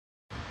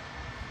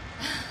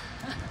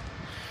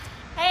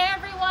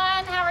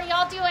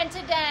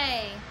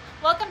today.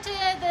 Welcome to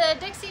the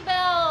Dixie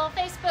Belle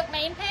Facebook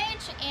main page,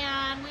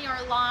 and we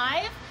are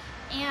live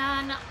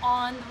and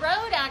on the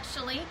road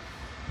actually.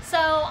 So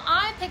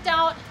I picked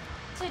out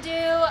to do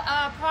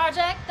a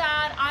project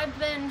that I've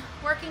been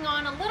working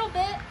on a little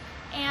bit,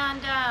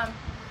 and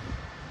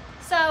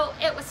so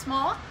it was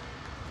small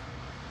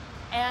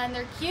and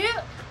they're cute.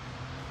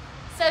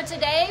 So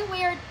today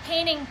we are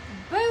painting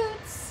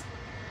boots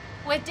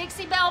with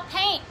Dixie Belle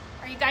paint.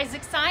 Are you guys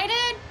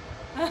excited?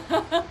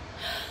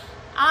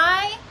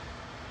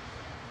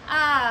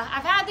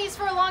 I've had these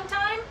for a long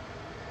time,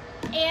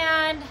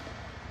 and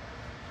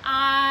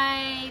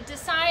I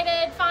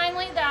decided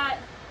finally that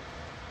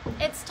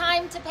it's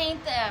time to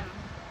paint them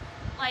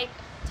like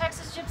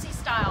Texas Gypsy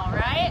style,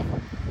 right?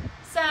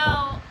 So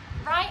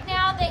right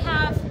now they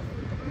have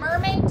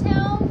mermaid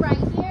tail right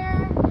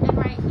here and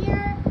right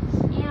here,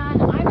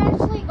 and I'm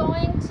actually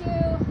going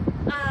to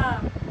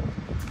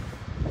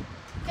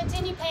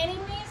continue painting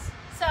these.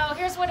 So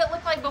here's what it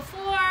looked like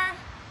before,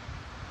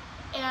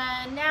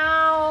 and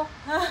now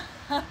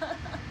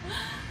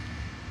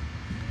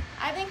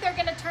I think they're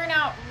gonna turn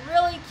out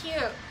really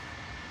cute.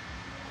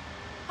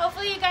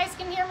 Hopefully you guys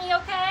can hear me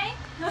okay.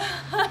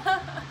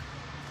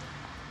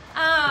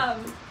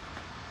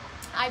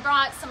 I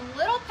brought some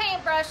little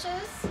paint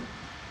brushes,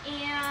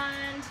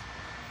 and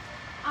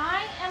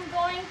I am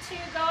going to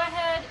go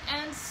ahead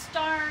and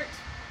start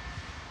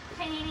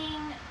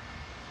painting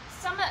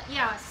some of,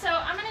 so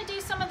I'm gonna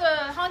do some of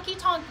the honky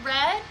tonk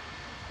red.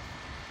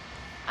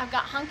 I've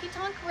got honky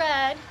tonk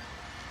red.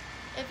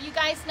 If you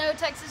guys know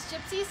Texas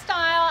Gypsy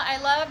style, I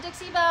love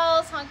Dixie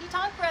Belle's honky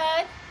tonk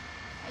red.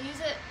 I use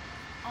it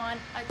on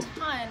a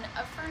ton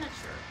of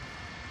furniture.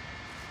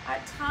 A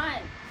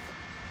ton.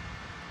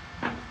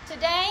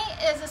 Today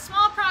is a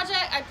small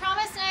project. I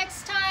promise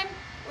next time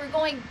we're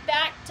going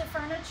back to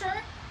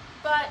furniture,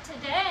 but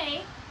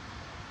today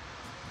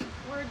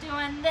we're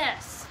doing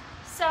this.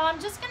 So I'm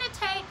just gonna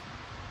take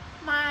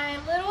my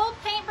little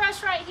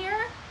paintbrush right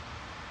here,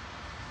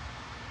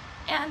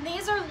 and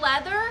these are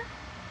leather,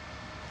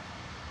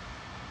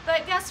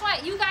 but guess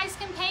what? You guys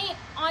can paint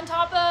on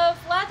top of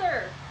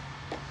leather.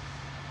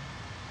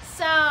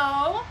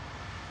 So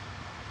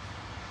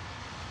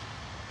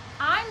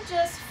I'm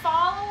just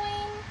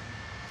following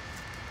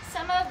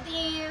some of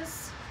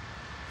these.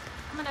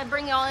 I'm gonna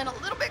bring y'all in a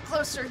little bit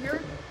closer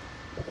here.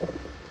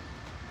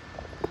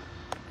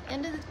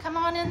 Come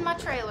on in my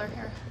trailer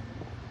here.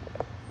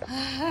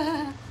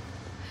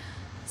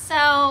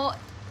 So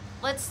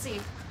let's see.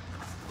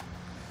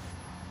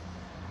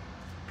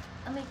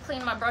 Let me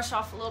clean my brush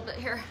off a little bit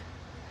here.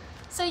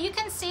 So you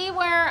can see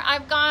where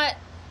I've got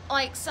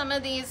like some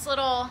of these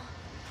little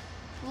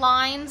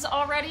lines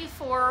already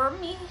for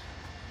me.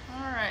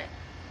 All right.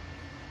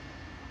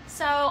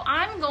 So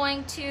I'm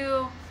going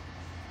to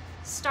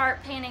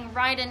start painting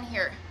right in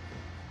here.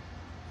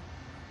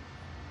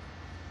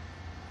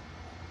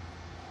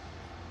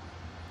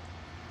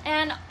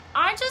 And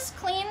I just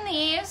clean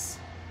these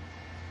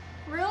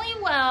really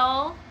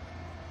well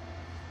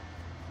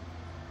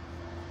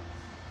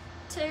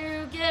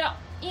to get,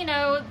 you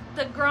know,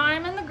 the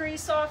grime and the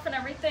grease off and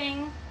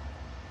everything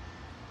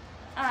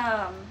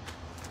that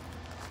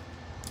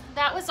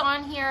was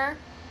on here.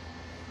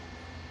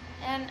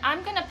 And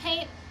I'm gonna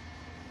paint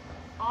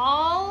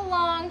all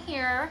along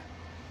here.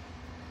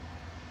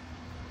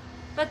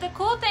 But the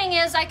cool thing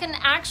is I can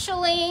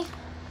actually,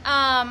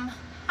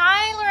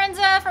 hi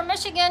Lorenza from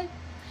Michigan.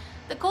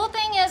 The cool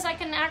thing is I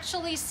can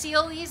actually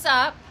seal these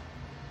up,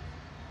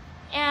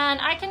 and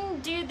I can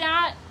do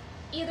that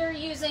either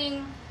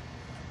using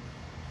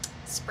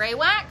spray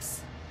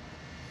wax.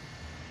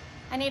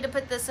 I need to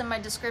put this in my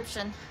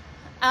description.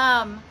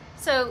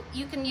 So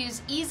you can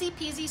use easy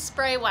peasy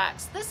spray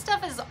wax. This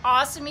stuff is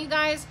awesome, you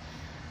guys.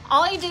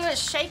 All you do is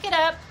shake it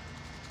up,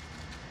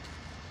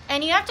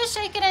 and you have to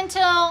shake it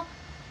until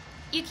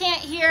you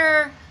can't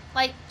hear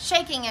like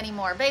shaking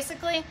anymore,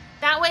 basically.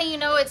 That way you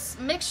know it's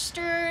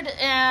mixtured.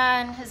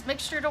 And is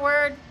mixtured a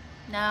word?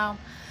 No.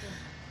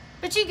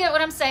 But you get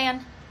what I'm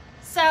saying.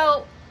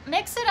 So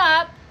mix it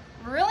up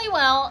really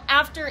well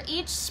after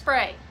each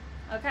spray,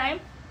 okay?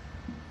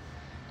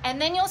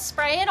 And then you'll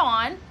spray it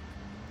on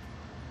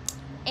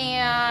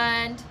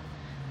and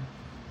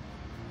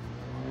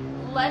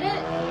let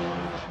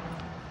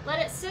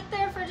it sit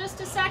there for just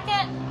a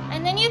second,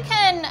 and then you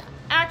can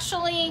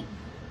actually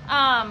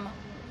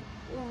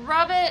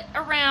rub it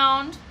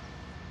around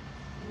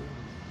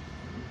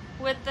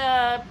with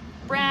the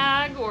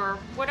rag or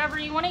whatever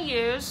you want to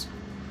use.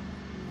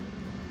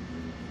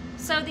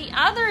 So the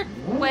other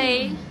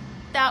way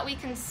that we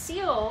can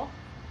seal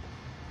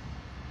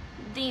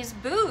these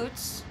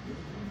boots,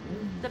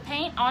 the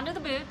paint onto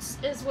the boots,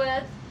 is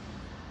with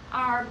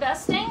our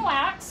best dang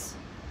wax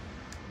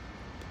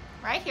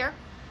right here.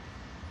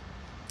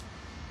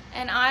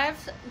 And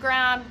I've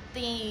grabbed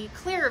the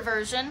clear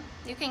version.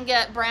 You can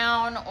get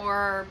brown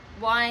or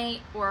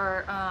white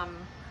or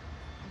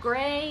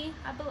gray,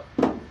 I believe.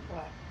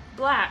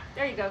 Black.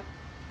 There you go.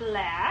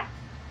 Black.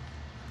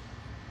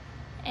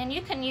 And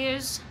you can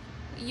use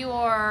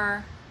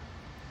your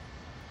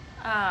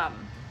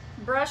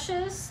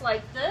brushes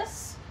like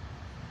this.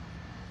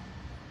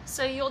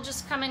 So you'll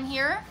just come in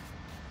here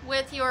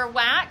with your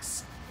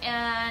wax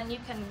and you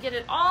can get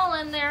it all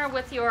in there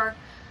with your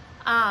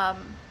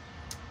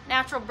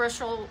natural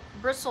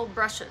bristle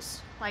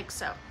brushes, like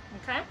so,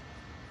 okay?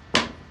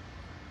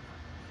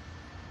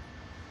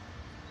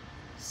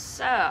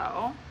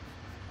 So,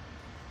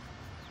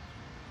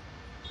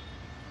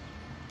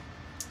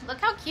 look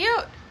how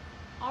cute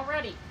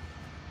already.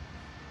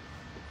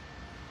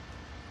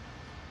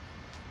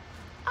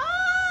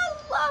 I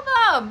love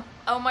them.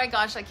 Oh my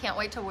gosh, I can't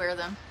wait to wear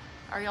them.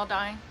 Are y'all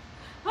dying?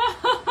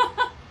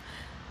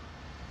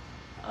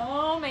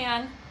 Oh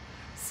man.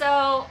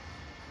 So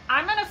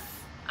I'm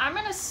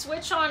gonna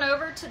switch on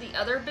over to the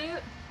other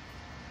boot,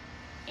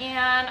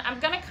 and I'm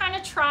gonna kind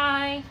of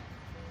try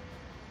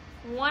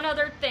one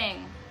other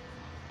thing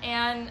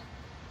and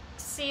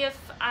see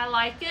if I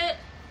like it.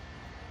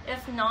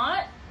 If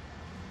not,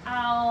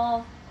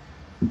 I'll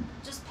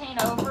just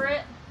paint over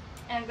it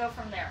and go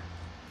from there.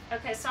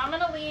 Okay, so I'm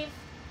gonna leave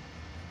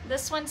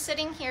this one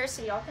sitting here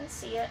so y'all can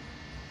see it.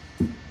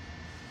 And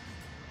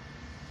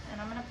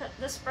I'm gonna put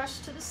this brush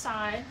to the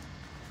side.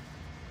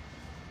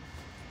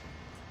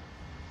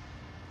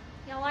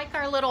 Y'all like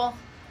our little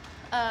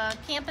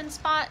camping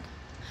spot?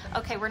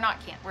 Okay, we're not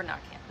camping,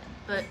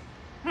 but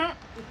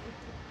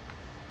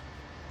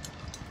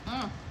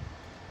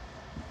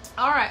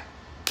all right.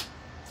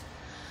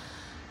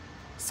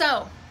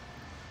 So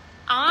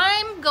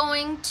I'm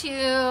going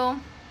to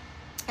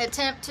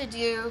attempt to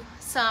do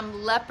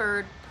some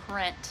leopard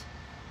print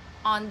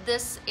on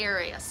this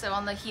area, so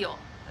on the heel,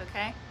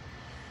 okay?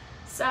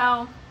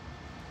 So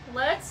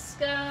let's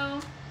go,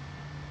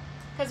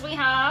 because we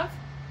have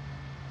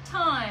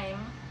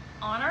time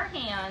on our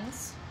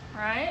hands,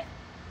 right?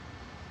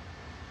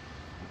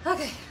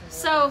 Okay,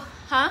 so,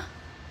 I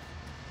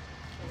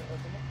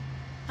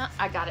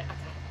got it.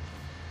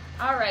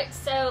 All right,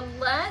 so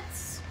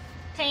let's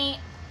paint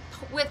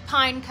with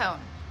pine cone.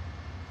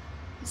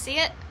 You see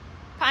it?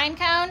 Pine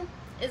cone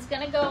is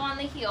gonna go on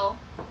the heel.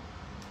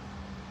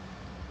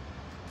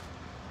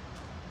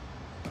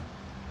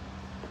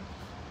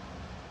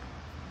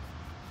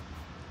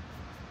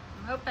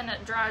 I'm hoping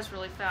it dries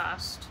really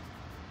fast.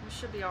 We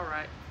should be all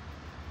right.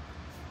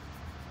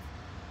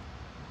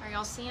 Are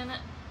y'all seeing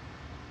it?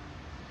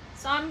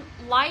 So I'm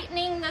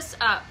lightening this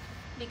up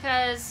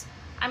because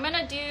I'm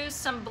gonna do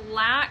some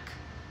black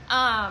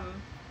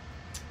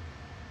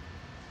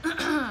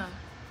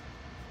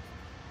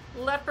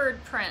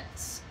leopard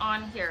prints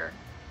on here,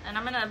 and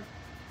I'm gonna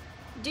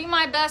do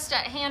my best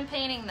at hand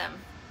painting them.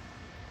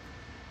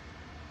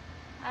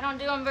 I don't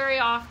do them very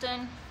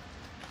often,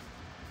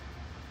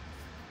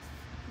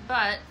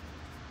 but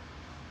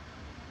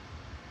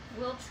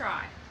we'll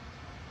try.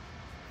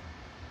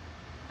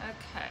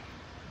 Okay,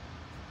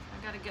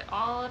 I gotta get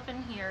all up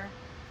in here.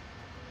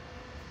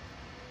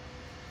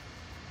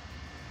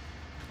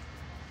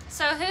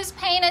 So who's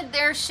painted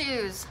their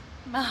shoes?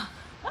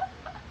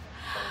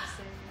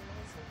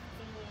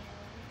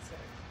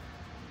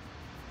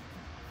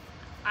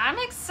 I'm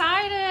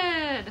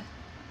excited.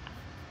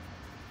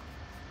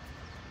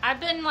 I've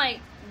been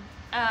like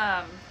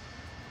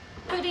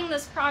putting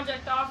this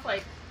project off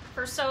like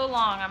for so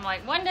long. I'm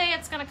like, one day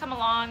it's gonna come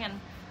along and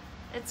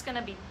it's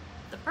gonna be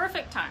the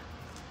perfect time.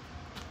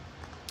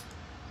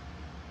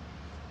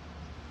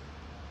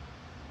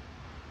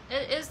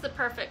 It is the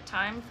perfect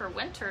time for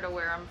winter to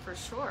wear them for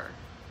sure.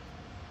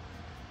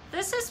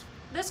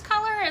 This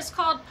color is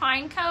called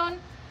Pine Cone,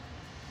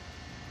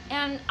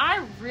 and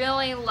I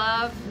really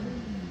love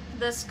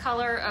this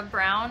color of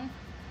brown.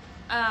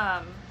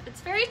 It's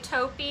very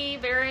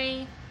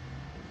taupey,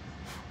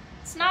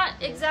 it's not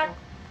exact,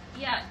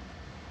 yeah.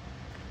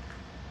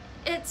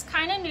 It's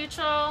kind of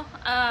neutral,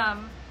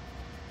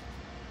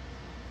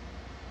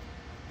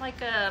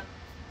 like a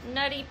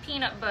nutty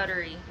peanut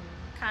buttery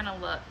kind of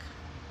look.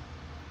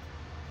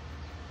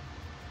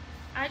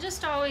 I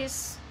just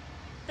always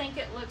think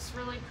it looks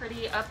really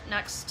pretty up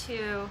next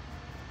to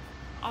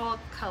all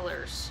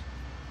colors.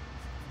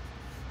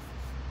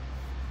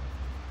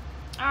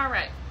 All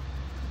right.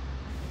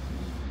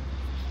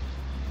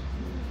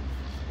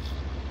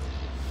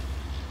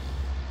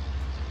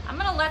 I'm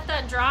gonna let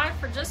that dry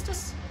for just a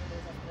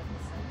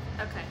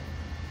okay.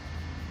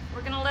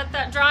 We're gonna let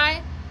that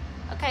dry.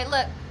 Okay,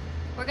 look,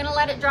 we're gonna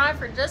let it dry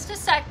for just a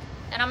sec,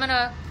 and I'm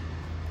gonna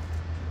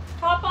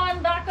hop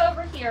on back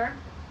over here.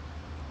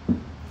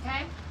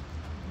 Okay.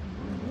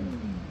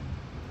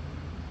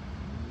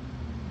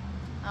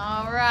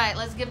 All right,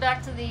 let's get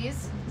back to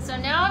these. So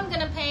now I'm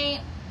gonna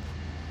paint,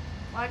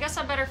 well, I guess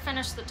I better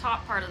finish the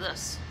top part of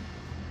this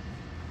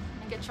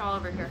and get y'all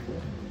over here.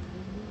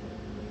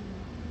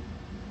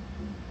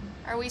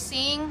 Are we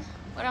seeing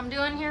what I'm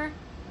doing here?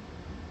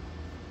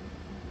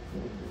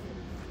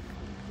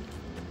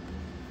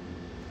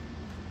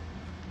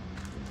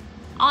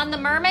 On the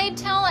mermaid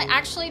tail, I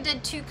actually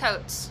did 2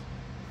 coats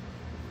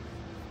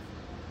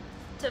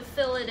to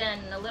fill it in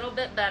a little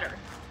bit better.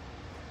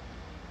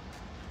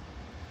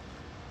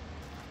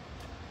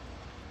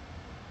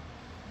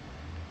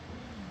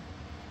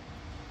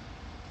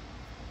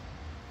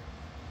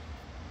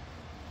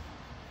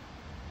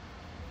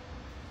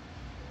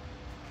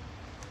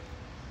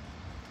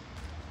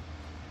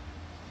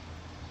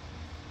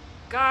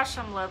 gosh,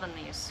 I'm loving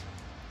these.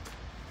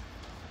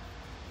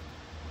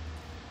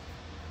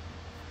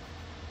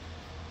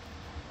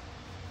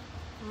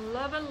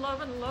 Loving,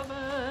 loving,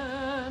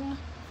 loving.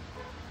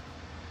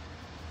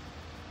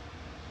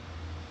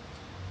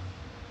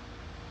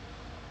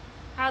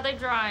 How are they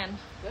drying?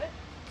 Good. Okay.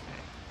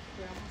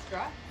 You're almost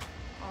dry.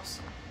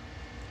 Awesome.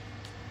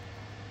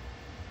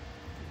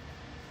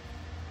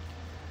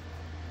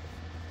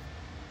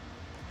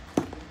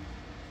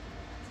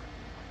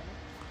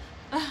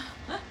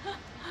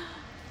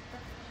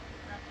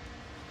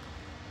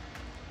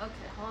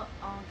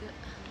 Okay,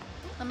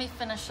 let me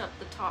finish up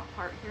the top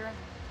part here.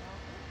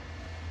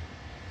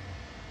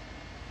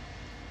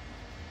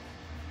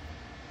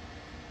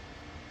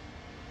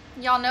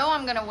 Y'all know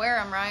I'm gonna wear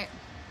them, right?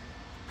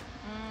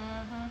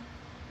 Mm-hmm.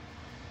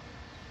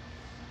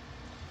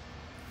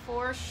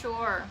 For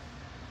sure.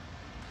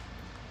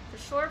 For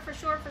sure, for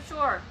sure, for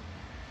sure.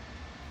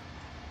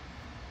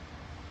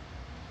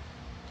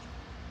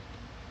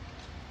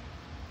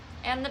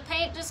 And the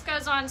paint just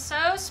goes on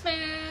so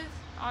smooth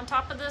on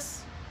top of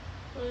this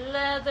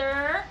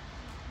leather.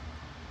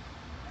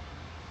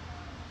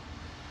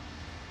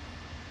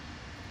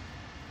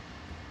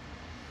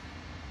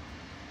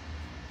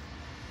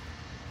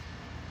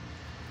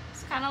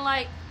 It's kind of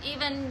like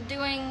even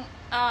doing,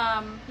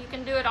 you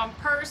can do it on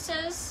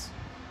purses,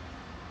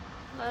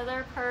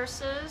 leather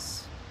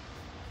purses,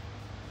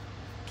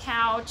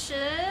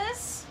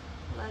 couches,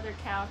 leather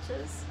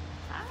couches.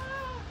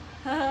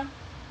 Ah.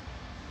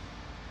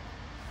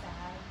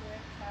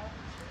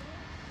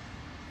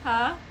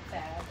 Huh?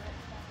 Fabric.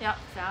 Yep,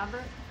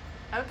 fabric.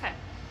 Okay.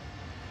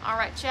 All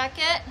right, check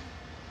it.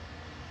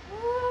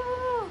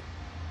 Woo.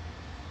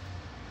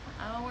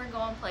 Oh, we're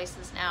going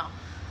places now.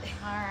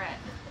 All right.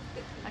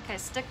 Okay,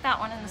 stick that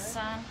one in the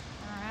sun.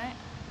 All right.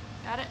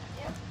 Got it?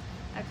 Yep.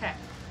 Okay.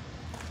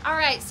 All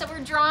right, so we're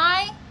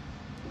dry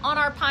on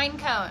our pine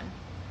cone.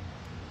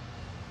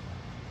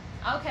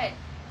 Okay,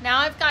 now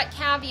I've got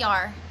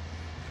caviar.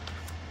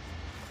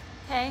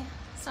 Okay,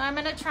 so I'm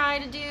gonna try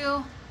to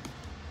do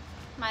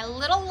my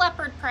little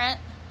leopard print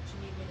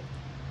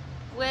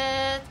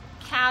with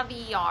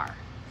caviar.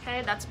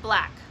 Okay, that's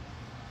black.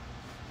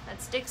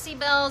 That's Dixie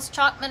Belle's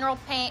chalk mineral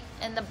paint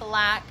in the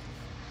black.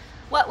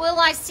 What will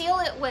I seal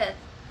it with?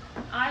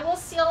 I will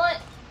seal it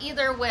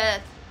either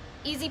with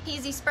Easy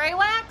Peasy Spray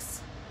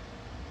Wax,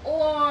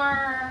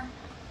 or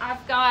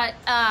I've got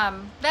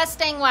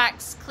Vestang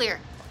Wax Clear.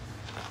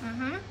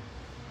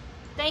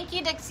 Thank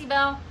you, Dixie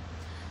Belle.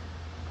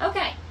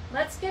 Okay,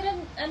 let's get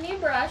a new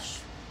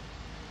brush.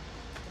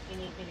 If you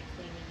need me to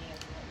clean your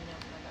nails, let me know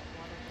if I got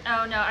water.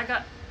 Oh no,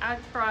 I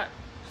brought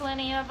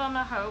plenty of them,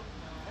 I hope.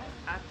 Alright.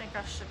 I think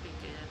I should be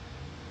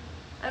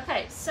good.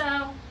 Okay,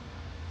 so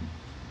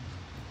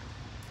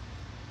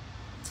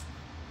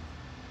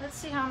let's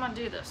see how I'm gonna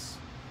do this.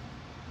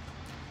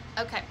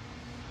 Okay.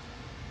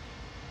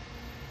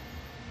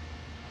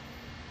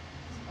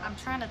 I'm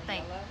trying to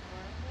think.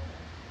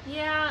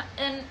 Yeah,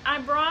 and I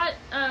brought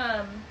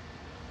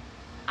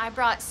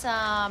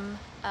some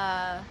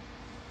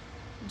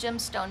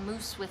gemstone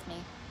mousse with me.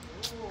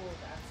 Ooh,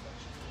 that's what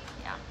you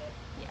need. Yeah,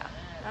 yeah,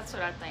 that's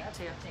what I think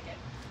too. Ticket.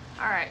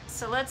 All right,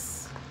 so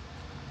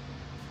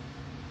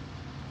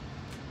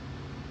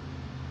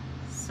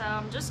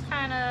I'm just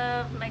kind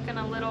of making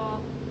a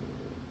little,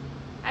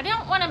 I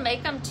don't want to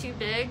make them too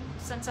big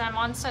since I'm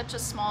on such a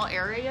small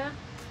area.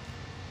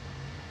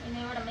 You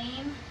know what I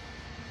mean?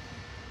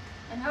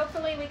 And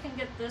hopefully we can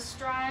get this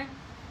dry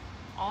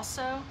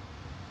also.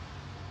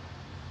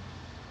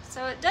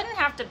 So it doesn't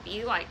have to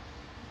be like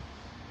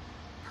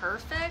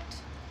perfect,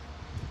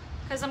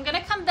 because I'm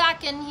gonna come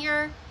back in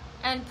here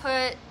and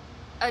put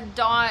a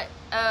dot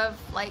of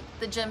like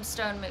the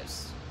gemstone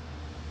mousse,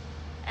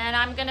 and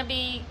I'm gonna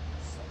be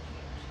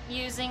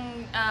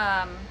using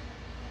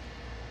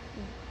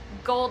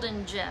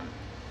golden gem.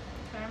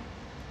 Okay.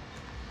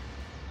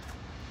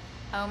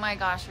 Oh my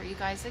gosh, are you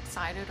guys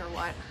excited or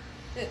what?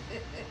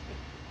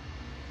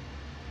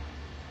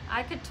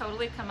 I could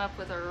totally come up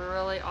with a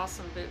really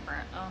awesome boot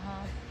brand.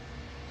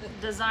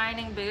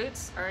 Designing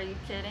boots? Are you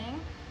kidding?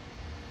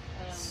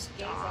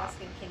 Gay's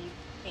asking, can you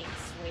paint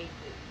suede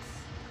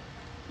boots?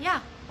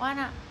 Yeah, why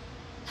not?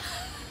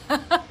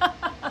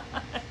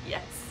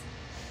 Yes,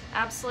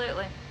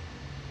 absolutely.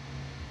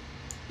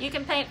 You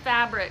can paint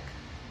fabric,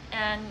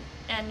 and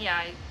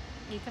yeah,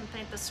 you can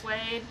paint the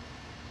suede.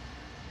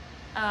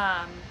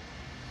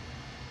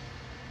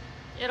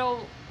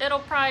 It'll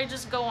probably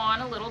just go on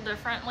a little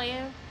differently,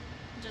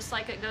 just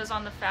like it goes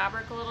on the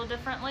fabric a little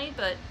differently,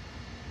 but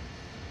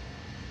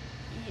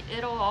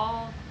it'll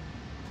all,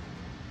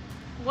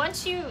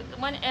 once you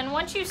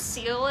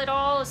seal it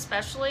all,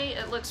 especially,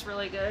 it looks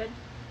really good.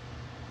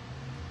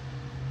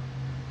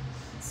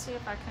 Let's see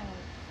if I can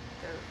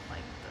go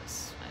like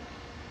this.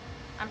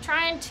 I'm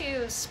trying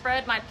to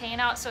spread my paint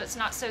out so it's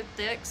not so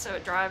thick, so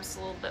it dries a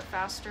little bit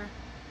faster.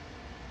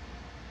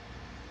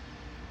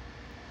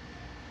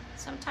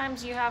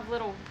 Sometimes you have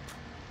little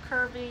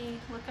curvy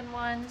looking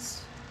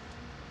ones.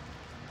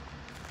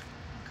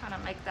 Kind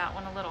of make that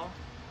one a little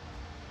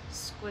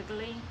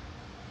squiggly.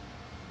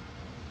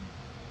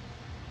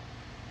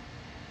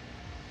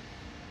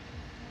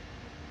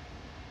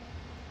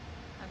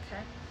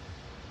 Okay.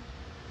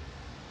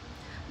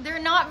 They're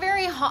not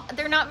very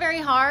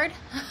hard,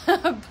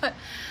 but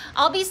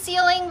I'll be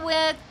sealing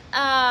with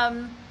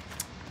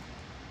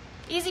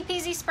Easy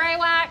Peasy Spray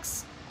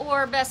Wax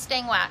or Best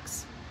Stain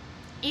Wax.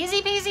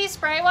 Easy Peasy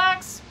Spray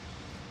Wax,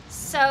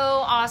 so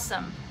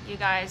awesome, you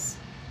guys.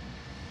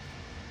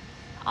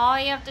 All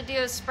you have to do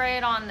is spray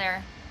it on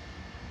there.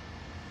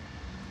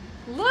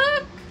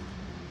 Look!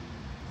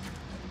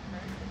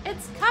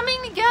 It's coming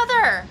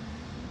together.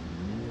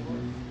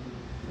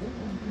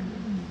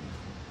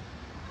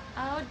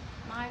 Oh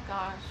my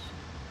gosh.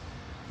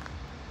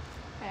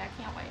 Okay, I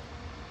can't wait.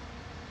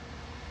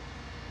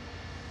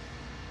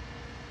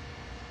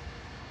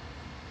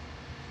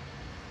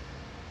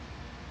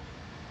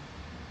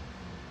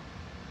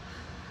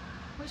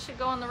 We should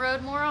go on the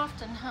road more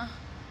often, huh?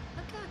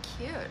 Look how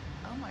cute.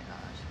 Oh my gosh.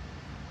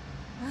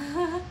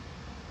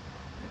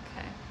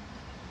 Okay.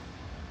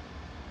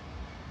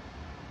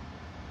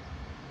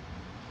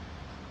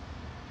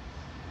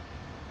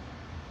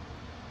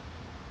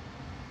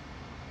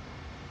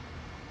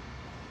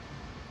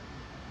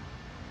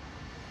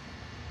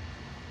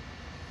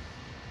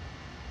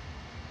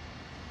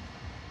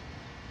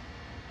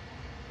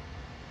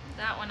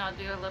 That one I'll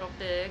do a little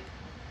big.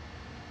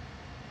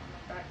 On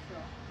the back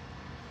heel.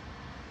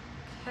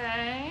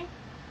 Okay.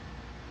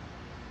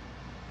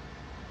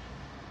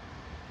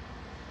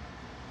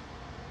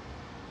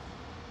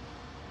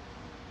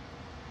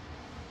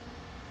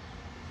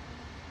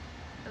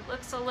 It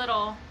looks a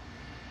little,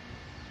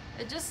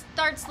 it just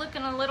starts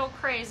looking a little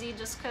crazy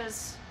just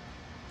because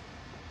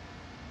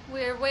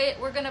we're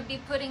going to be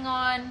putting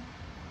on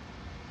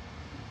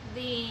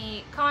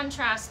the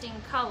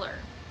contrasting color.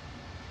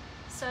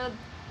 So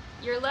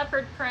your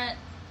leopard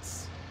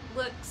prints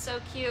look so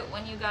cute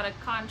when you got a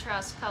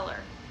contrast color.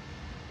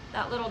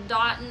 That little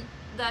dot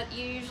that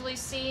you usually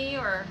see,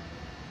 or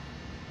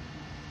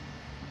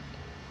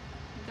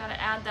you got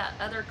to add that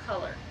other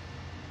color.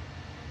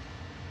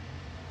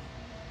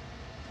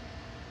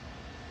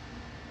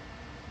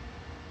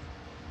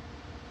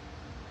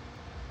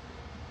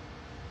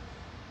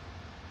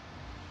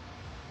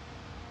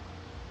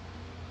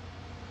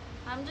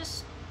 I'm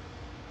just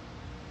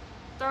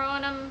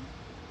throwing them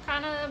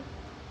kind of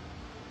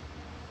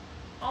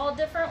all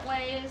different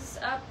ways,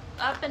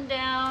 up and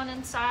down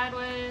and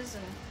sideways,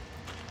 and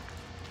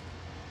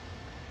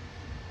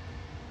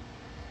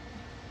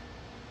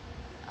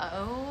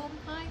oh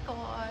my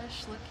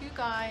gosh, look you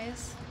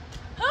guys.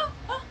 Oh,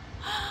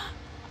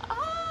 I'm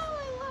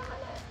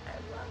loving it.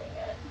 I'm loving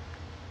it.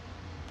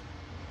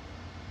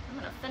 I'm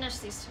gonna finish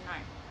these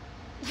tonight.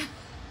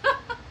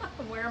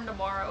 Wear them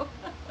tomorrow.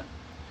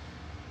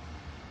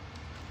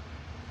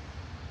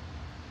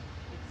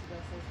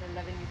 They're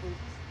loving your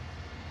boots.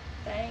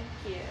 Thank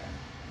you.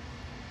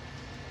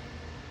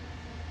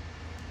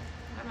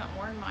 I haven't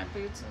worn my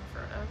boots in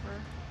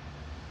forever.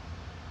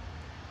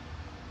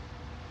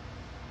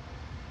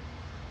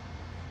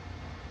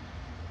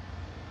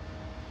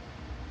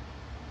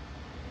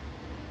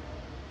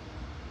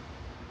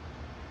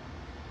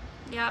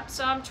 Yep,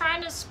 so I'm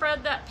trying to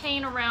spread that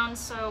paint around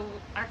so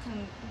I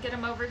can get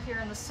them over here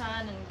in the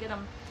sun and get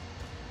them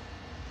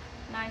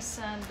nice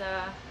and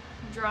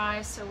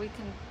dry so we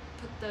can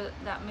put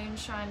that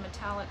moonshine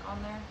metallic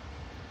on there.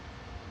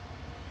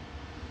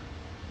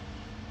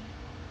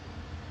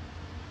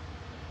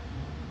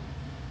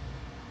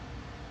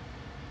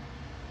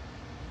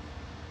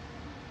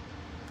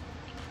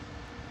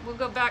 We'll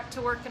go back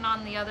to working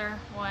on the other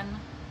one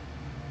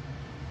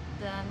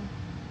then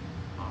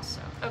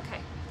also. Okay.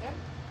 Yep.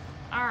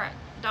 All right.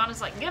 Donna's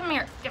like, give him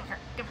here, give him here,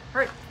 give him,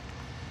 hurry,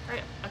 hurry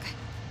up. Okay.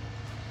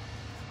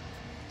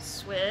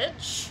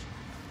 Switch.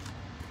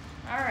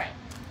 All right.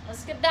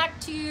 Let's get back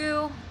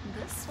to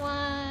this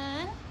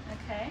one.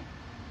 Okay.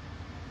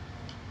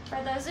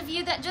 For those of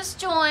you that just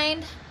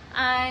joined,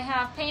 I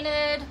have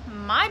painted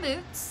my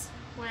boots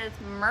with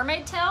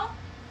mermaid tail.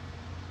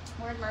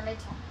 Where's mermaid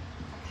tail?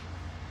 Okay.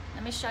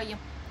 Let me show you.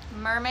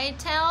 Mermaid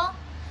tail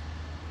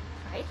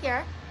right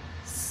here.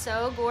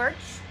 So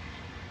gorgeous.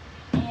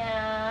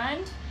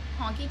 And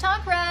honky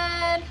tonk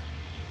red.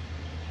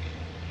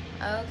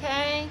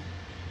 Okay.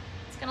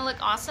 It's gonna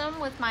look awesome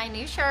with my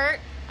new shirt.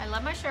 I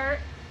love my shirt.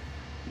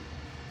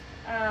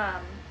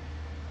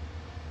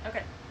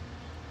 Okay.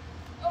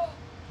 Oh.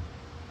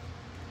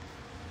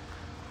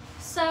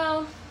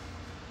 So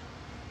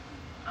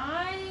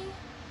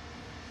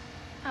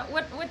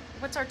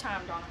what's our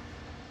time, Dawna?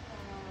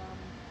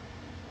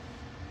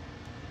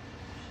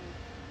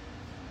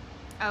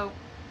 Oh,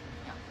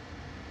 yeah.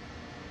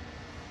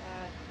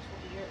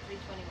 You're at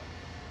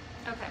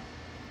 3:21. Okay.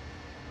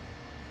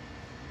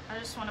 I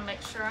just want to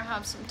make sure I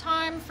have some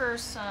time for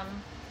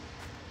some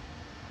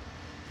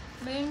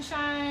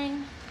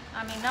moonshine.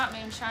 I mean, not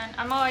moonshine.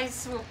 I'm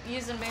always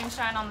using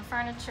moonshine on the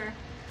furniture.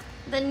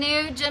 The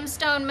new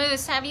gemstone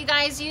mousse. Have you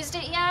guys used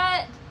it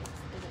yet?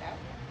 Is it out yet?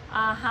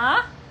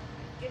 Uh-huh.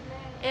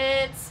 Goodness.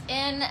 It's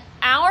in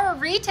our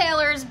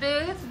retailer's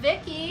booth,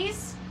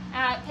 Vicky's,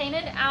 at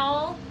Painted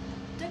Owl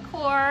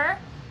Decor.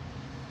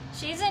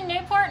 She's in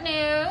Newport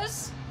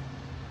News.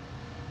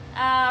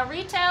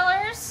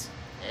 Retailers,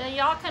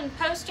 y'all can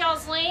post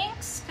y'all's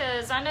links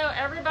because I know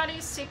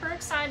everybody's super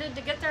excited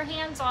to get their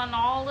hands on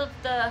all of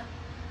the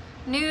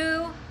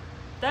new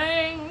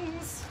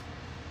things.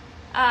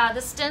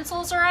 The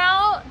stencils are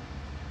out,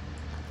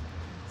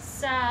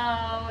 so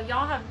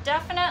y'all have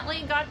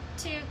definitely got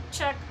to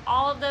check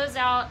all of those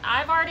out.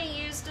 I've already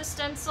used a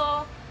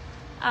stencil.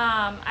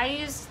 I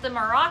used the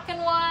Moroccan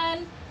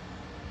one,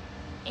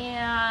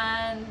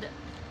 and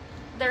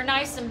they're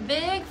nice and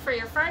big for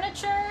your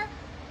furniture.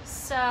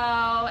 So,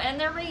 and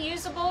they're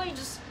reusable.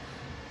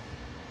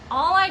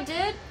 All I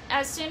did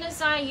as soon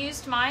as I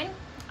used mine,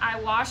 I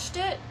washed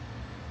it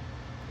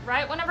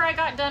right whenever I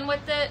got done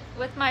with it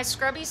with my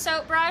scrubby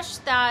soap brush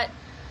that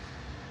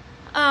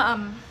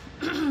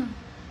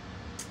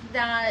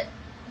that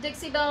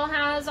Dixie Belle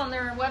has on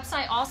their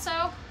website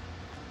also.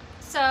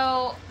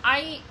 So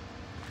I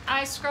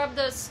scrub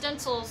those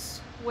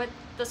stencils with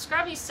the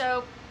scrubby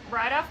soap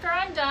right after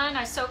I'm done.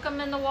 I soak them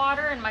in the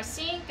water in my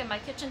sink, in my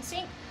kitchen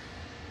sink,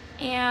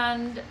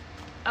 and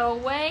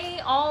away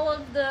all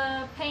of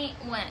the paint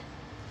went.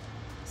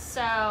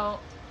 So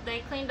they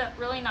cleaned up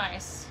really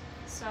nice.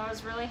 So I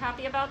was really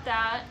happy about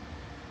that.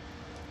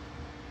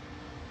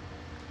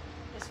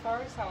 As far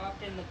as how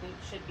often the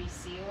boots should be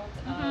sealed,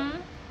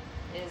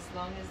 as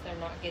long as they're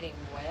not getting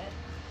wet,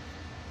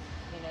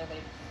 you know, they...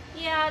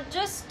 Yeah,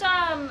 just,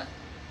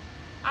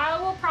 I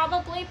will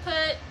probably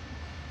put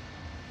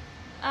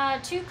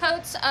 2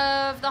 coats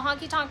of the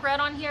Honky Tonk Red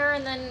on here,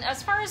 and then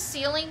as far as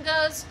sealing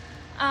goes,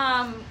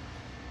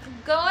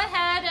 go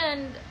ahead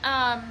and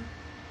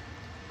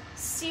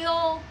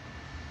seal.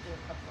 Do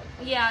a couple of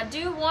coats. Yeah,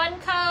 do 1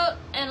 coat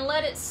and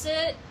let it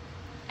sit,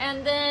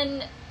 and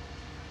then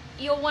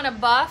you'll want to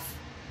buff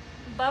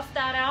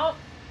that out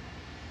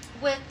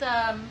with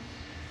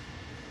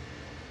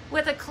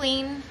a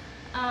clean.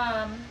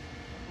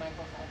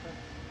 Microfiber.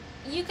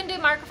 You can do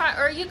microfiber,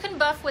 or you can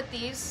buff with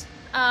these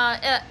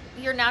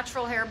your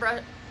natural hair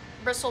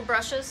bristle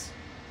brushes,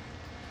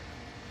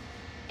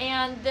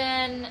 and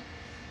then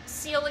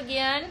seal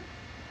again,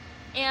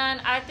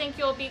 and I think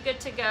you'll be good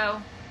to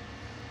go.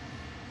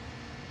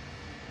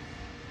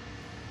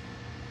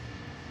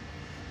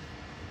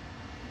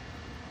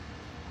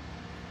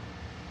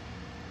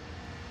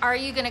 Are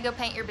you gonna go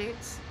paint your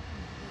boots?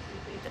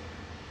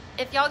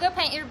 If y'all go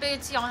paint your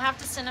boots, y'all have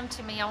to send them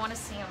to me. I want to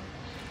see them.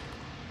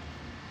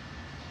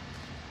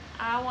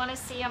 I want to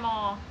see them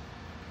all.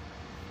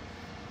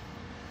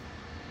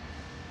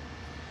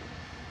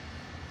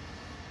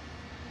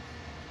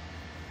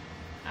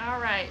 All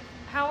right,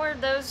 how are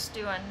those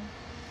doing?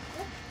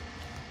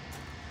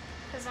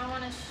 Because I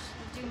want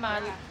to do my,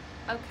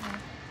 okay.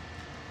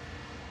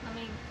 Let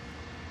me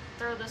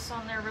throw this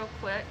on there real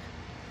quick.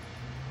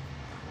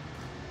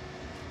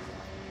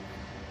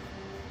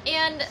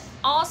 And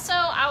also,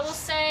 I will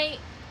say,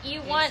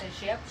 you want...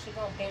 Yep, she's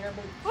gonna paint her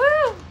boots.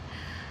 Woo!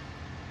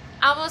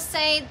 I will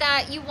say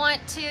that you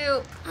want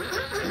to...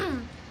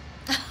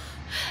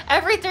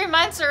 every 3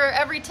 months or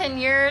every 10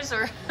 years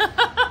or...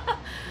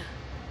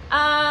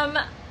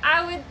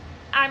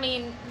 I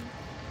mean,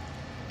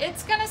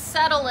 it's gonna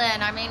settle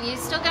in. I mean, you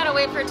still gotta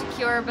wait for it to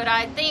cure, but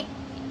I think,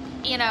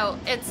 you know,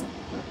 it's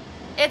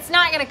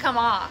not gonna come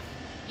off.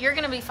 You're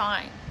gonna be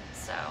fine,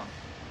 so...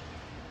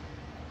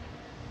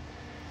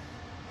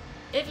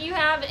 If you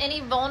have any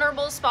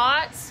vulnerable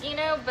spots, you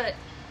know, but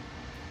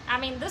I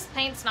mean, this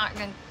paint's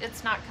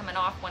it's not coming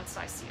off once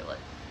I seal it.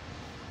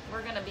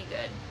 We're gonna be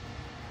good.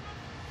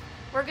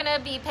 We're gonna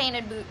be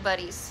painted boot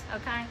buddies,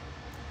 okay?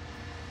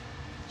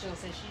 Jill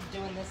says she's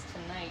doing this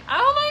tonight.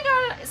 Oh my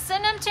God,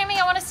 send them to me,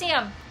 I wanna see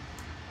them.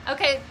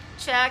 Okay,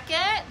 check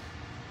it.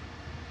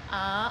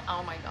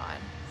 Oh my God.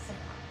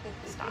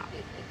 Stop.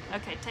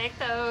 Okay, take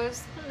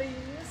those,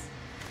 please.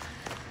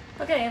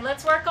 Okay,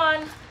 let's work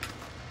on,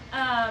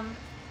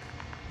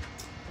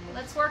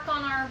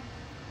 our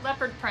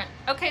leopard print.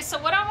 Okay, so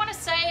what I want to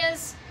say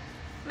is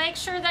make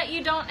sure that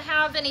you don't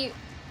have any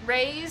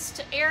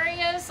raised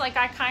areas like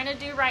I kind of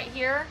do right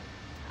here.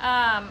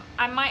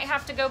 I might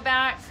have to go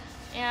back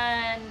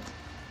and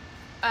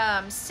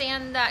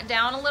sand that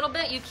down a little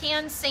bit. You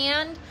can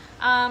sand,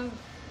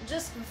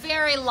 just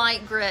very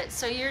light grit.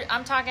 So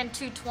I'm talking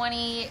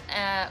 220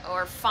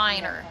 or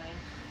finer.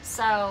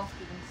 So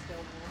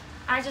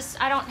I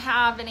don't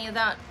have any of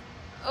that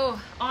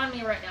on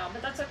me right now,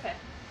 but that's okay.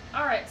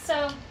 All right,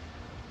 so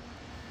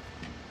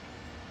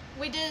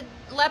we did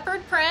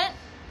leopard print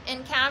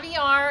in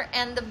caviar,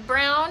 and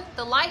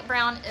the light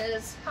brown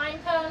is pine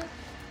cone.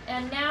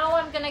 And now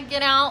I'm gonna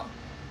get out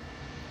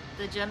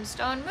the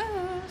gemstone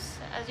mousse.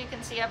 As you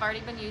can see, I've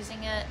already been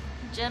using it.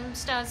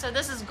 Gemstone, so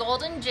this is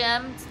golden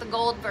gem, it's the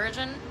gold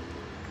version.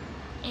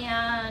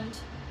 And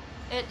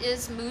it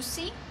is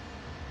moussey,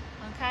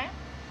 okay?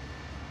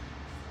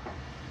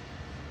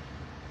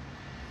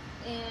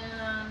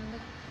 And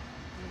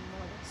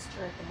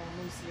stir it, the more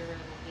moussier it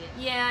will get.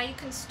 yeah, you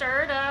can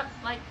stir it up.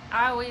 Like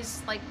I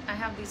always, like I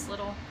have these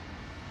little,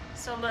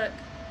 so look,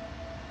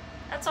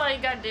 that's all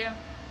you gotta do.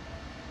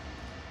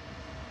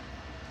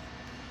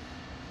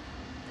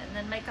 And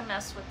then make a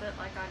mess with it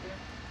like I do.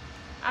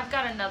 I've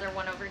got another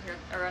one over here,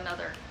 or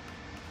another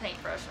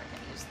paintbrush I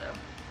can use though.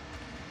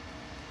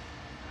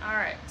 All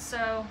right,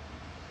 so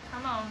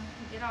come on,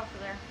 get off of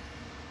there.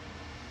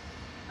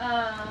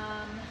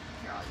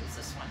 Here, I'll use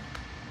this one.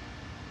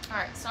 All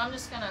right, so I'm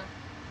just gonna,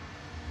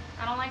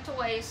 I don't like to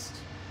waste.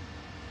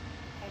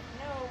 Heck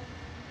no.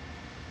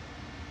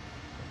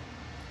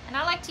 And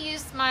I like to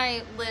use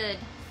my lid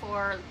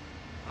for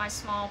my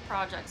small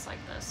projects like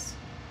this.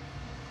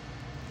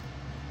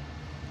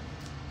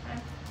 Okay.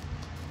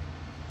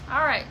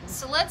 All right,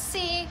 so let's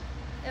see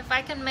if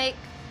I can make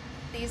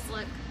these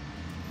look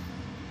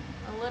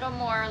a little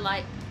more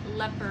like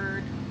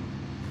leopard.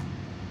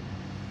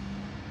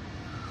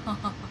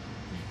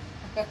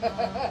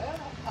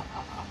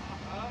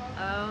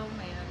 Oh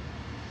man.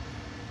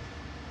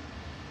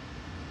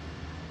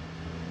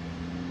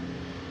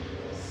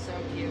 So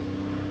cute.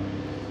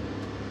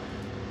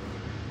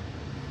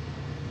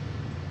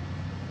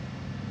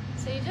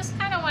 So you just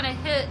kind of want to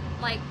hit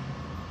like,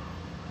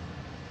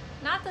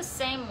 not the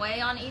same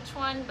way on each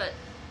one, but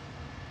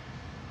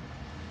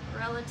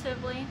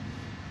relatively,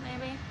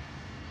 maybe.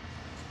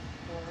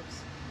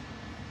 Dwarves.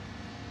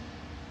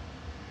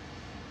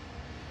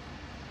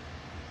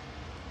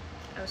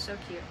 Oh, so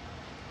cute.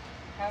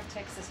 How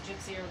Texas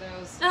Gypsy are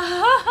those?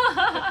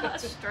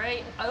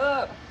 Straight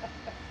up.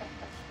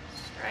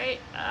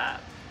 Straight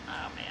up.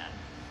 Oh man.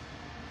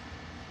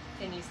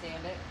 Can you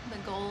stand it? The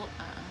gold.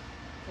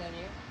 Can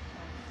you?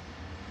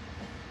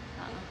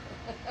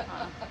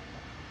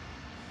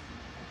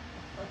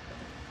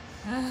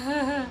 Oh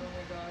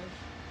my gosh.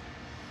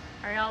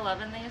 Are y'all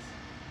loving these?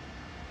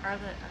 Are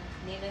the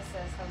Nina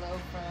says hello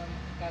from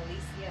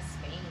Galicia,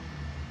 Spain.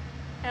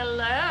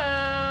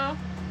 hello?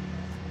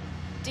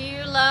 Do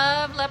you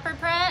love leopard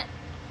print?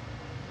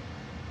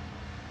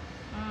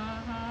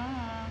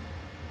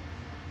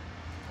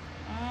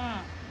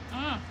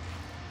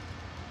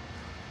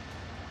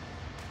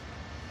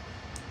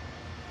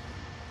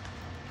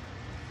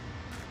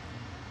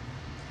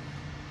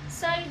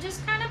 So you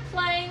just kind of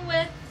play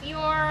with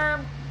your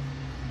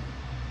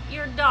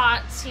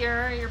dots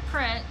here, your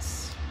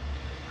prints,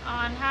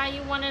 on how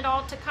you want it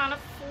all to kind of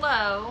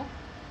flow.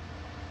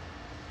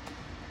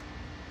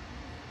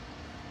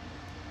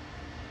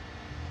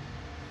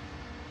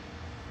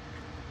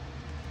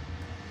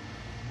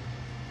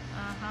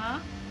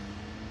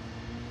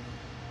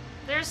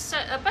 There's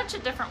a bunch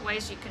of different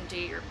ways you can do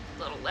your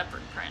little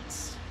leopard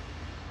prints.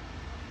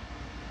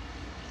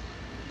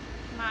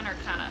 Mine are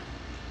kind of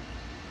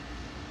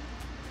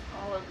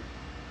all over.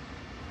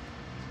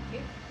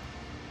 Cute.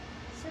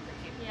 Super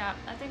cute. Yeah,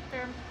 I think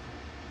they're,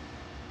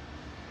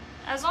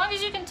 as long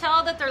as you can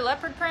tell that they're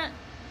leopard print,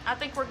 I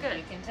think we're good.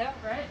 You can tell,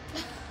 right?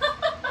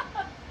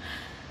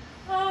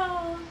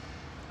 Oh,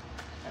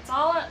 that's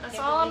all. That's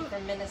all. Kimberly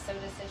from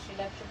Minnesota says she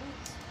loves your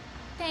boots.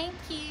 Thank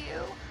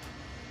you.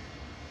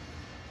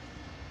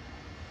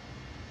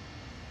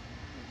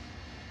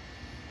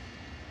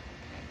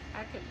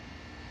 Okay,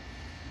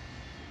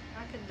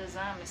 I could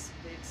design me some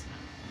boots now.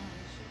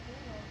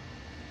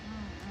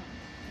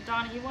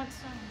 Dawna, you want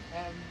some?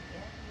 Yeah, you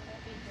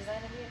might be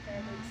designing me a pair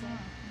of boots soon.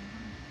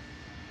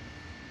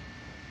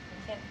 I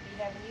can't be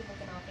having you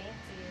looking all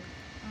fancy and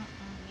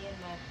me and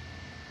my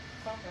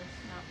Converse.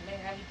 No,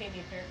 maybe have you pay me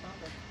a pair of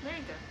Converse. There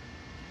you go.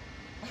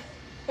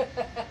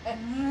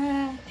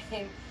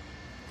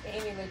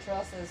 Amy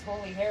Luttrell says,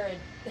 "Holy Herod."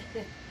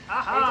 Aha.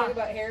 Are you talking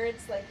about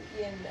Herod's like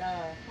in London?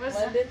 That? What's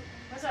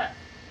that?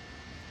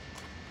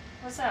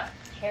 What's that?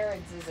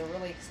 Harrods is a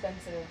really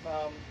expensive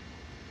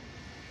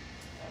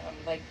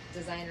like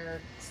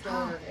designer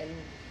store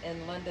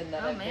in London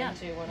that I've been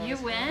to when I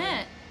was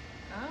went.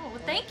 Oh, well,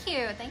 thank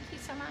you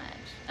so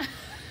much.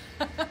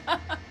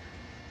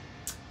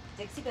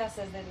 Dixie Belle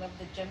says they love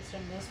the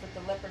gemstone mousse with the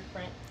leopard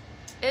print.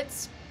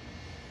 It's.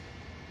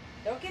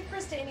 Don't give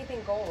Krista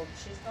anything gold.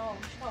 She's gonna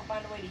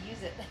find a way to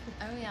use it.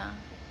 Oh yeah.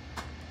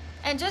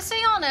 And just so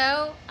y'all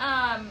know,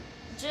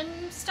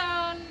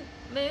 gemstone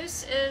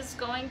mousse is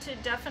going to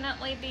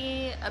definitely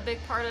be a big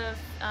part of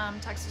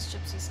Texas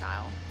Gypsy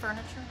Style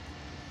furniture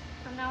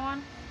from now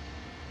on.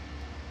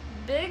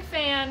 Big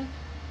fan.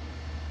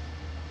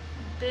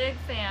 Big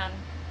fan.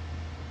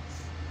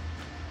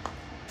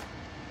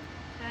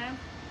 Okay.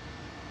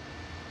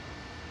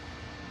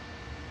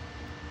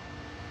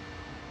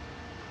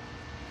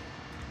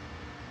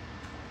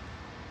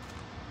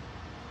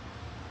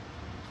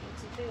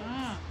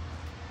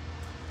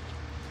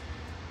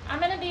 I'm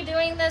going to be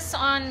doing this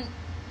on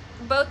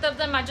both of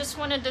them. I just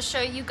wanted to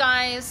show you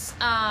guys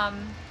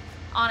on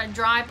a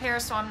dry pair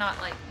so I'm not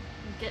like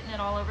getting it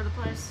all over the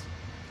place.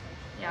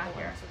 Yeah,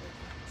 here.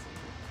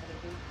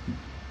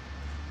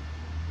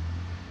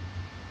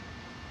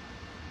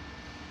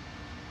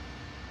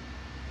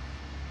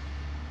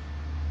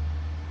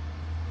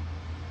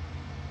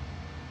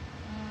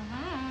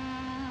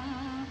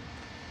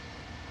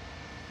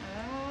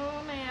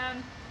 Oh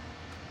man.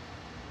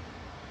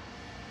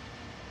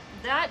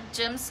 That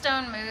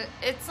gemstone mousse,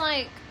 it's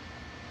like,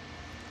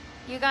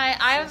 you guys,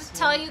 I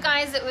tell you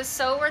guys it was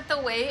so worth the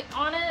wait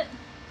on it.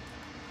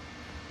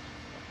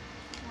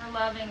 We're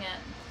loving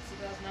it. See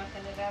Goodwill's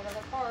knocking it out of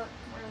the park.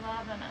 We're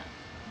loving it.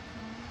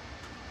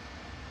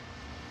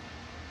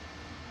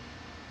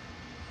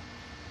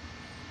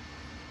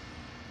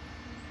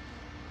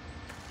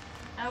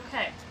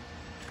 Okay.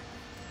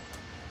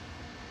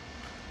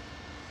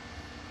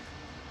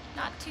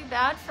 Not too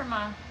bad for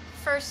my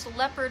first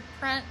leopard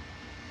print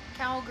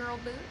cowgirl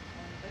boot.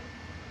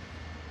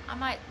 I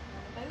might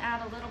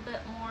add a little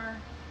bit more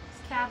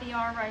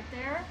caviar right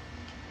there.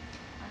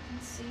 I can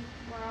see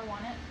where I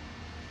want it.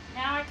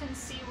 Now I can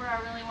see where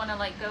I really want to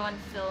like go and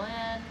fill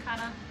in,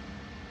 kind of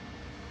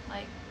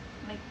like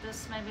make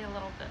this maybe a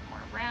little bit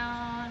more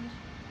round.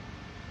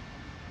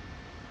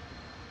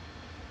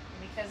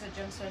 Because the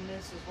gemstone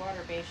mousse is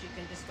water-based, you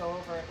can just go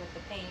over it with the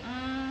paint.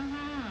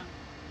 Mm-hmm.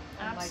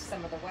 Unlike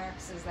some of the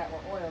waxes that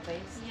were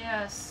oil-based.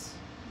 Yes,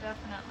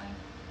 definitely.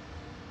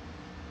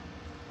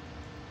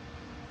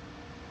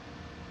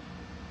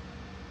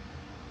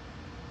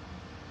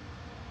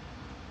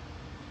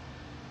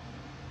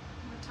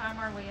 What time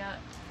are we at?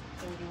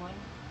 31.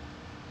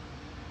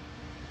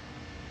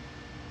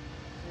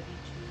 32.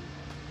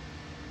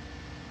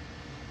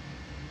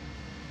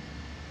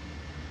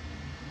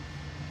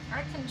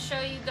 I can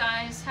show you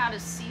guys how to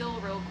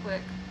seal real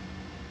quick.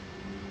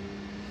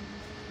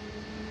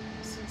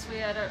 Since we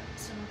had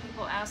some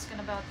people asking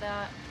about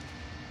that.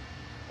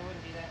 It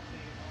wouldn't be that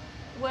clear.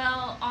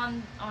 Well,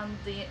 on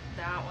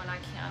that one I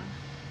can.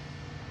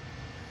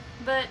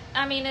 But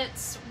I mean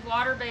it's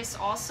water-based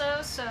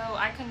also, so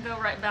I can go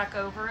right back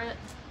over it.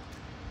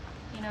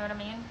 You know what I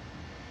mean?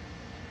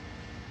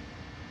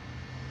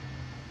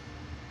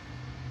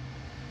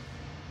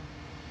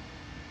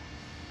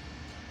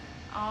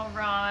 All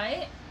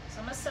right. So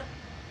I'm gonna set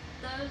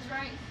those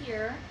right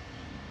here.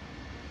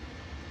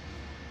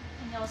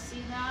 And y'all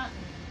see that?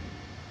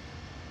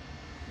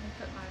 Let me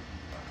put my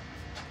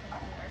thing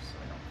in there so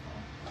we don't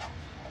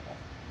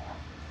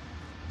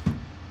fall.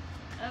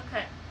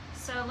 Okay,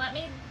 so let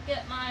me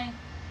get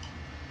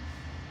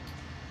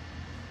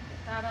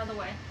that out of the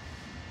way.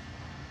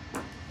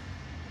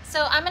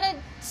 So I'm gonna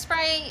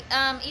spray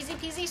Easy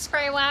Peasy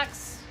spray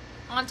wax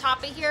on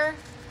top of here.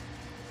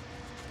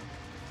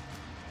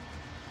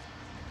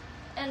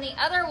 And the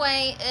other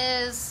way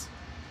is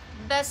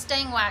Best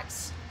Dang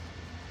Wax,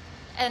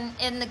 and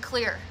in the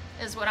clear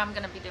is what I'm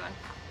gonna be doing.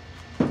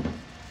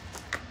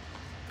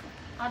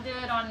 I'll do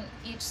it on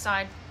each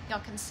side, y'all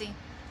can see.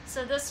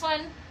 So this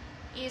one,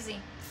 easy.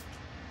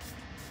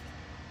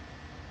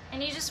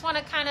 And you just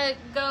wanna kinda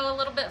go a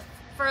little bit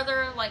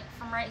further, like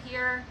from right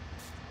here,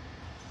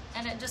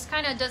 and it just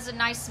kinda does a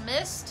nice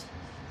mist.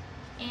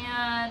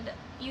 And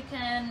you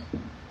can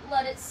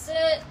let it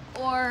sit,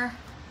 or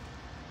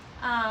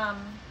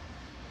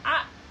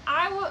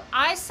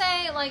I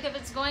say, like, if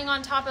it's going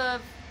on top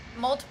of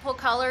multiple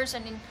colors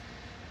and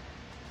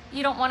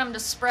you don't want them to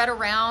spread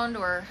around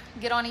or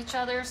get on each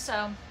other,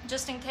 so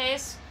just in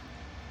case,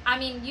 I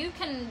mean, you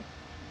can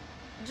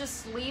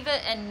just leave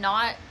it and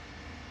not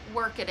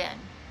work it in.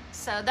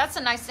 So that's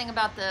a nice thing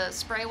about the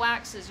spray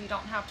wax, is you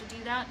don't have to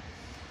do that.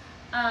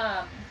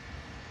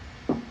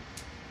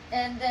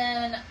 And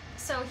then,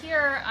 so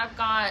here I've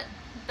got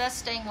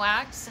Best Dang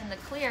Wax in the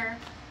clear,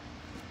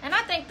 and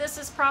I think this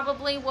is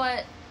probably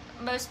what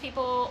most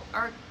people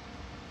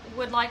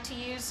would like to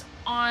use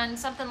on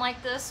something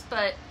like this,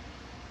 but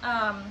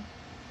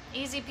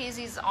Easy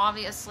Peasy is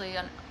obviously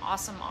an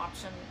awesome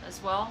option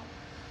as well.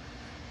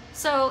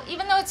 So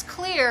even though it's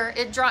clear,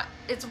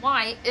 it's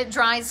white, it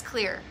dries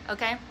clear,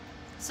 okay?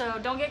 So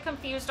don't get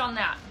confused on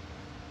that.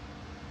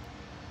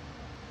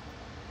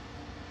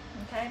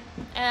 Okay,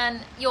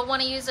 and you'll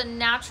want to use a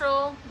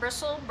natural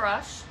bristle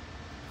brush,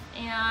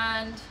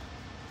 and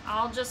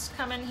I'll just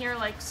come in here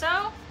like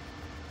so.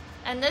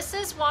 And this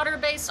is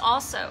water-based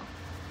also.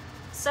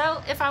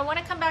 So if I want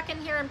to come back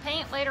in here and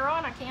paint later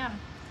on, I can.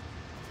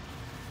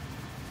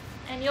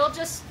 And you'll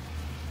just,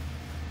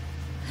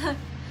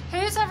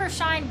 who's ever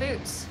shined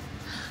boots?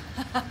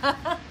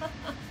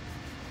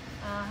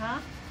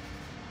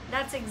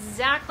 That's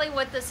exactly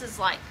what this is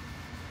like.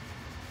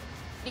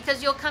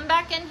 Because you'll come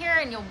back in here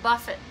and you'll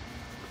buff it.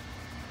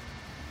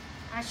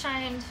 I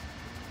shined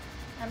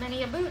a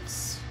many of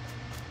boots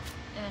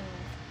in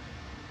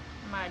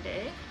my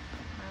day.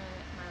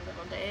 My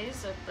little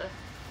days of the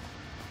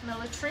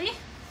military.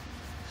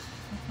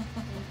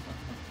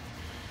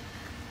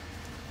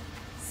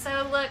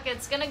 So look,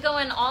 it's gonna go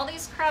in all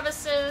these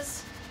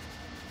crevices.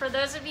 For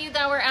those of you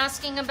that were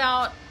asking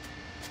about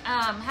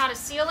how to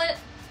seal it,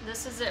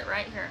 this is it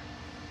right here.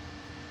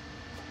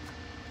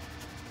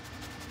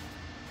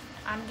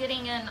 I'm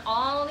getting in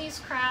all these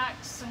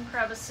cracks and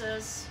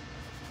crevices.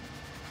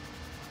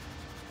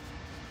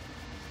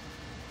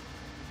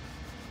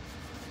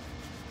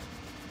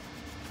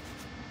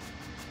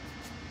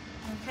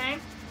 Okay.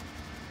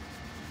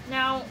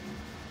 Now,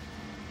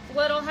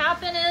 what'll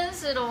happen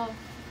is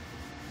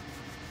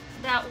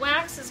that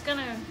wax is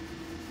gonna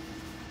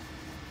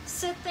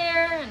sit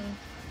there and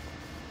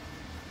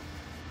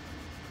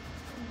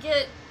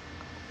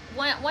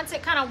once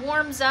it kind of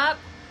warms up,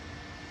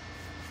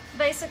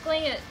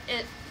 basically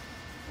it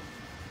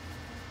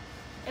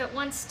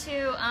wants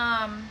to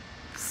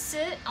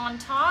sit on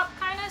top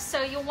kind of,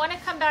 so you'll want to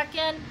come back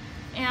in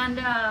and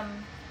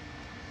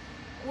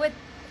with,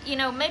 you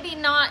know, maybe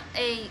not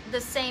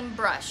the same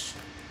brush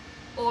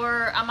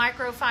or a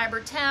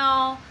microfiber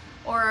towel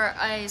or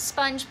a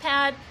sponge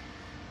pad,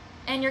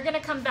 and you're going to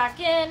come back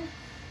in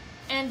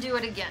and do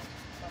it again.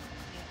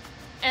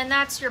 And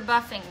that's your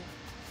buffing.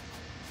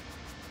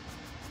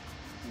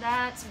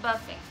 That's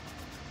buffing.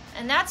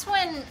 And that's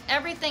when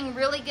everything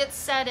really gets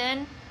set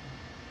in,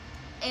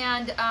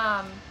 and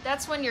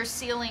that's when your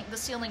the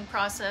sealing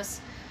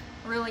process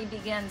really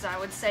begins, I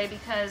would say,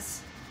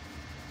 because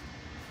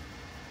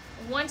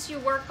once you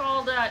work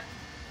all that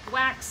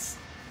wax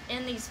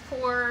in these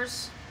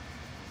pores,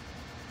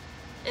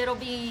 it'll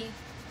be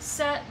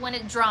set when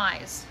it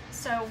dries.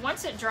 So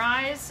once it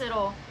dries,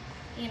 it'll,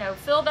 you know,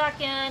 fill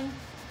back in.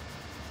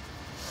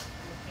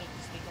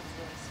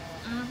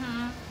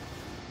 Mm-hmm.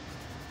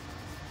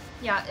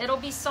 Yeah, it'll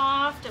be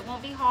soft, it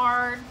won't be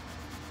hard.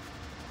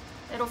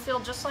 It'll feel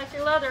just like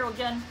your leather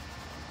again.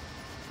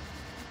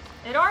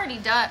 It already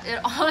does.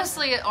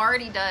 Honestly, it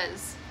already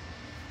does.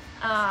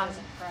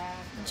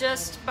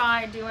 Just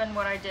by doing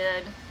what I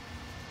did.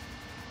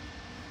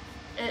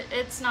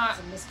 It's not... It's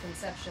a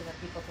misconception that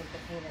people think the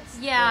paint is...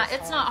 Yeah,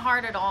 it's hard. Not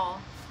hard at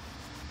all.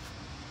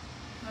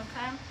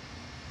 Okay?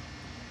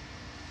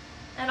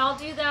 And I'll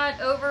do that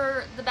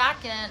over the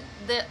back end,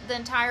 the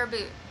entire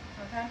boot.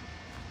 Okay?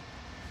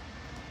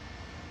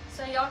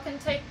 So y'all can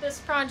take this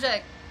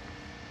project,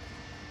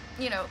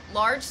 you know,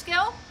 large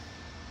scale,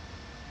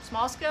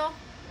 small scale.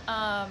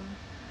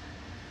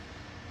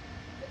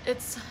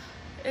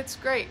 It's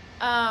great.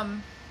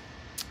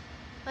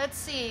 Let's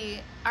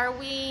see.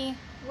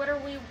 What are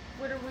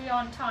we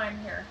on time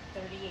here?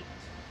 38.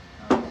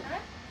 Okay.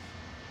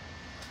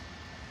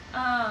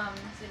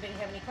 Does anybody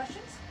have any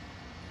questions?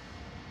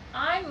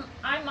 I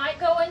might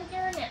go in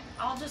here and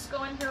I'll just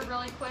go in here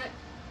really quick,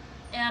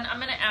 and I'm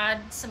gonna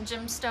add some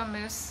gemstone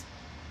mousse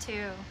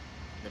to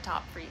the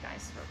top for you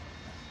guys.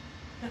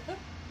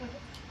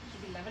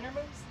 Should be lavender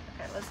mousse.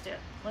 Okay, let's do it.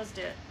 Let's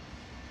do it.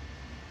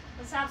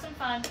 Let's have some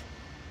fun.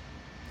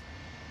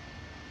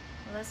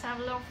 Let's have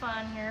a little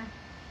fun here.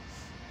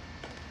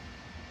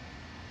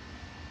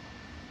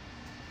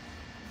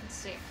 Let's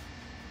see.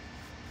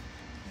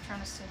 I'm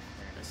trying to see.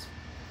 There it is.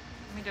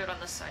 Let me do it on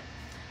this side.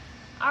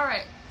 All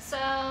right. So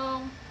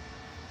I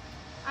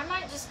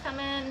might just come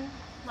in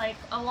like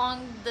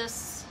along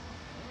this.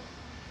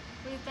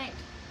 What do you think?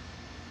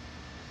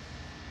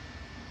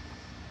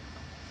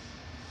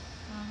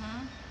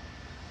 Mm-hmm.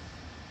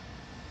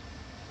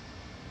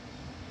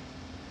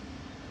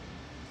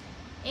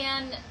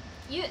 And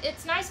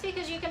it's nice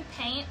because you can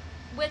paint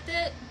with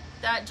it,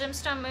 that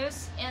gemstone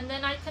mousse, and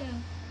then I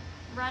can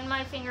run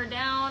my finger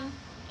down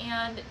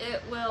and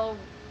it will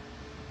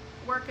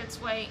work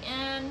its way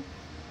in.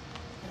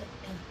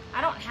 I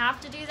don't have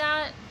to do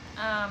that.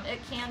 It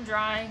can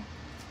dry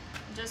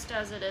just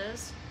as it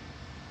is.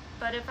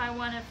 But if I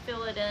want to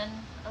fill it in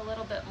a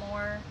little bit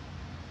more.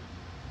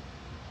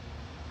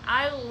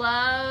 I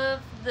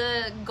love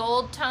the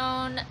gold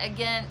tone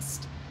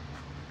against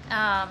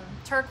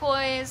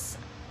turquoise.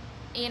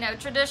 You know,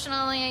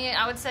 traditionally,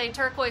 I would say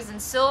turquoise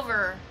and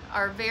silver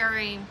are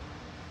very,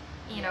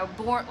 you know,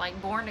 born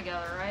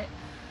together, right?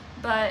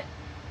 But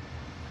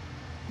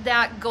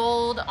that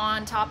gold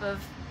on top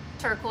of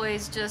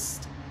turquoise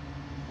just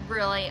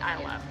really,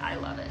 I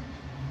love it.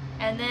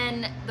 And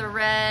then the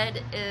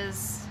red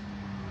is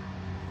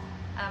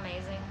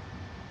amazing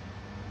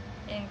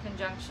in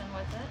conjunction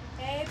with it.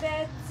 Hey,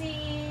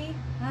 Betsy.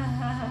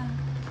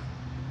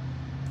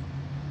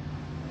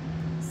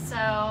 So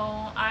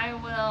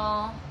I'm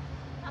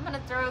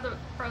gonna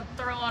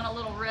throw on a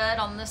little red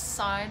on this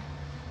side.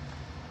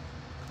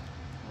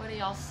 What do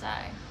y'all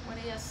say? What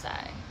do you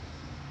say?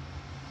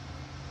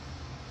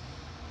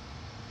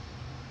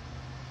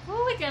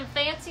 Ooh, we getting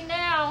fancy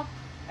now.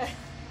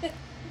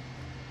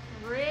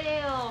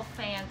 Real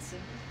fancy.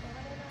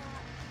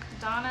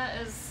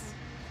 Dawna is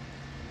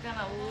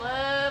gonna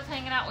love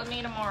hanging out with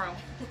me tomorrow.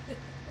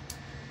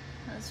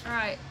 That's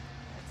right.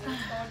 That's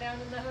what's going down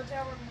in the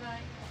hotel room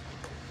tonight.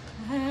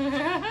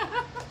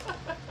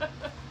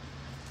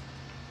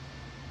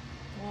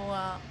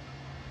 Wow.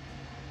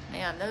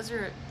 Man, those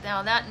are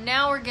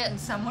now we're getting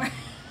somewhere.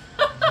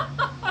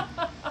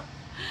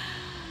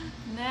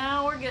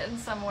 Now we're getting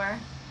somewhere.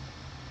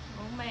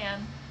 Oh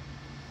man.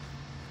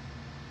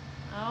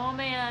 Oh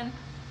man.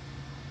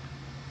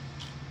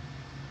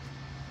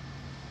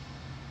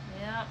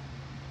 Yep.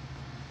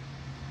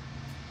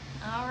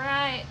 All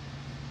right.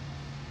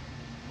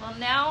 Well,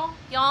 now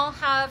y'all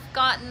have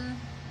gotten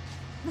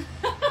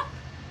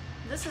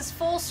this is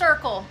full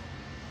circle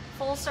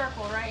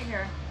right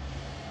here.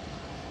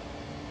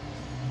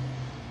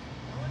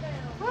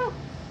 Woo,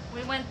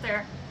 we went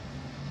there.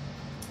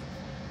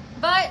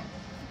 But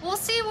we'll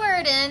see where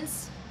it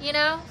ends, you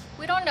know?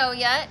 We don't know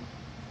yet.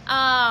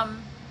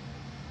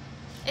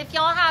 If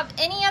y'all have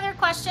any other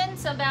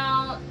questions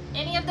about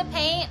any of the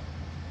paint,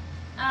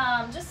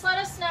 just let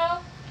us know.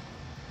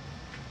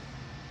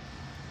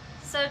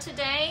 So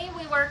today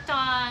we worked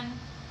on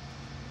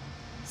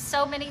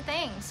so many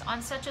things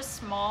on such a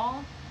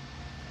small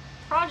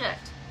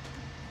project.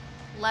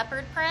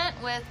 Leopard print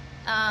with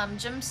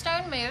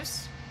gemstone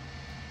mousse.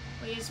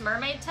 We use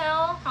mermaid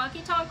tail,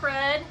 honky tonk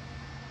red,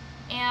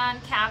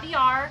 and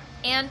caviar,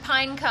 and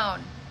pine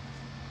cone.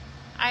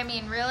 I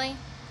mean, really?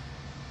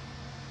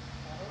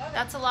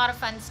 That's a lot of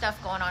fun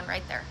stuff going on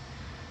right there.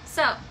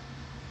 So,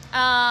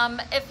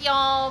 if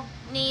y'all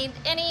need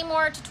any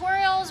more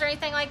tutorials or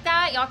anything like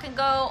that, y'all can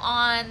go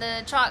on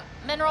the Chalk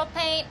Mineral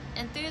Paint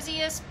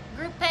Enthusiast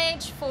group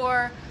page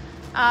for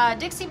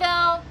Dixie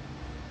Belle,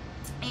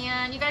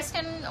 and you guys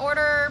can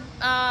order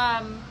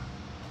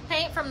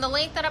paint from the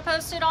link that I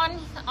posted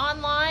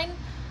online.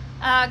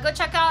 Go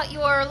check out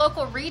your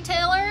local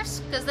retailers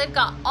because they've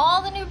got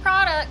all the new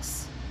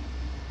products,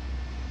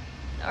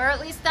 or at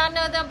least I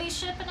know they'll be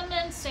shipping them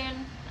in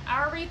soon.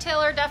 Our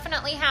retailer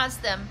definitely has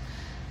them.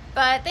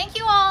 But thank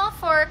you all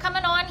for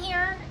coming on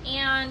here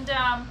and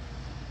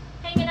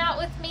hanging out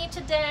with me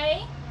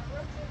today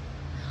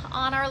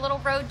on our little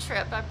road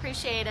trip. I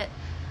appreciate it.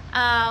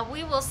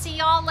 We will see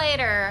y'all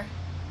later.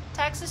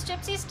 Texas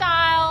Gypsy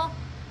Style,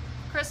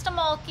 Krista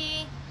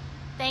Mulkey.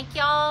 Thank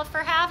y'all for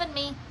having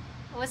me.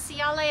 We'll see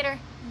y'all later.